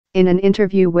In an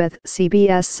interview with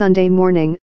CBS Sunday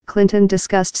Morning, Clinton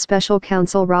discussed special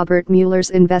counsel Robert Mueller's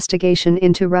investigation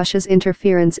into Russia's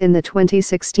interference in the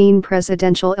 2016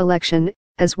 presidential election,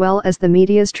 as well as the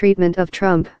media's treatment of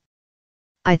Trump.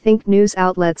 "I think news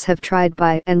outlets have tried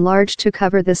by and large to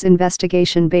cover this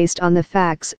investigation based on the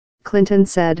facts," Clinton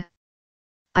said.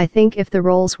 "I think if the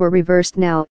roles were reversed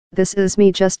now, this is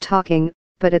me just talking,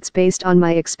 but it's based on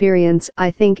my experience. I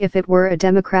think if it were a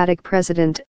Democratic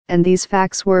president, and these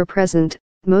facts were present,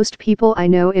 most people I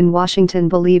know in Washington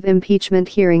believe impeachment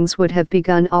hearings would have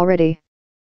begun already."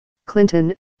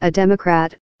 Clinton, a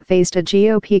Democrat, faced a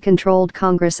GOP-controlled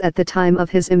Congress at the time of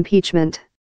his impeachment.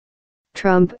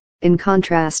 Trump, in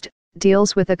contrast,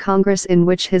 deals with a Congress in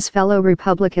which his fellow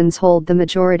Republicans hold the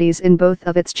majorities in both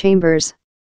of its chambers.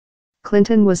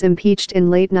 Clinton was impeached in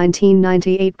late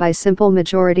 1998 by simple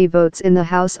majority votes in the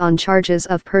House on charges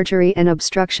of perjury and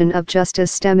obstruction of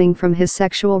justice stemming from his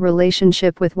sexual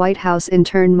relationship with White House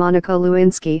intern Monica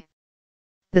Lewinsky.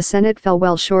 The Senate fell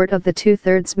well short of the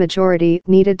two-thirds majority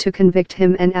needed to convict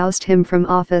him and oust him from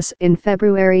office in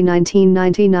February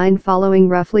 1999 following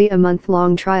roughly a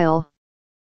month-long trial.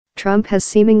 Trump has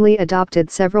seemingly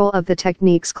adopted several of the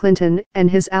techniques Clinton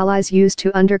and his allies used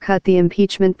to undercut the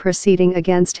impeachment proceeding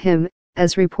against him,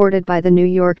 as reported by the New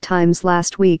York Times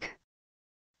last week.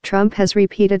 Trump has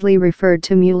repeatedly referred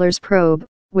to Mueller's probe,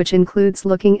 which includes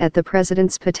looking at the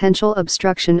president's potential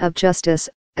obstruction of justice,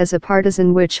 as a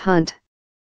partisan witch hunt.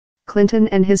 Clinton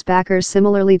and his backers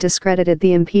similarly discredited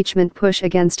the impeachment push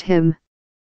against him.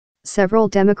 Several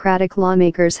Democratic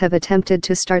lawmakers have attempted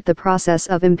to start the process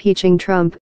of impeaching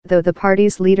Trump, though the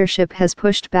party's leadership has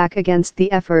pushed back against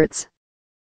the efforts.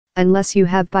 Unless you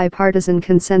have bipartisan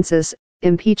consensus,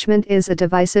 impeachment is a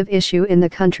divisive issue in the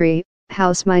country,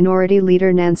 House Minority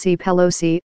Leader Nancy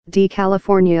Pelosi, D.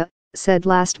 California, said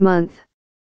last month.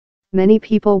 Many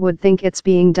people would think it's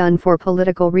being done for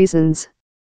political reasons.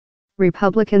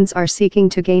 Republicans are seeking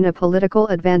to gain a political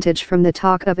advantage from the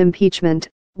talk of impeachment,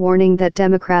 warning that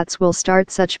Democrats will start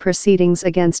such proceedings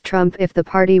against Trump if the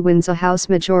party wins a House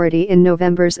majority in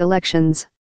November's elections.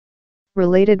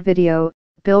 Related video,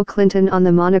 Bill Clinton on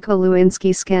the Monica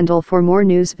Lewinsky scandal. For more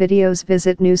news videos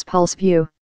visit News Pulse View.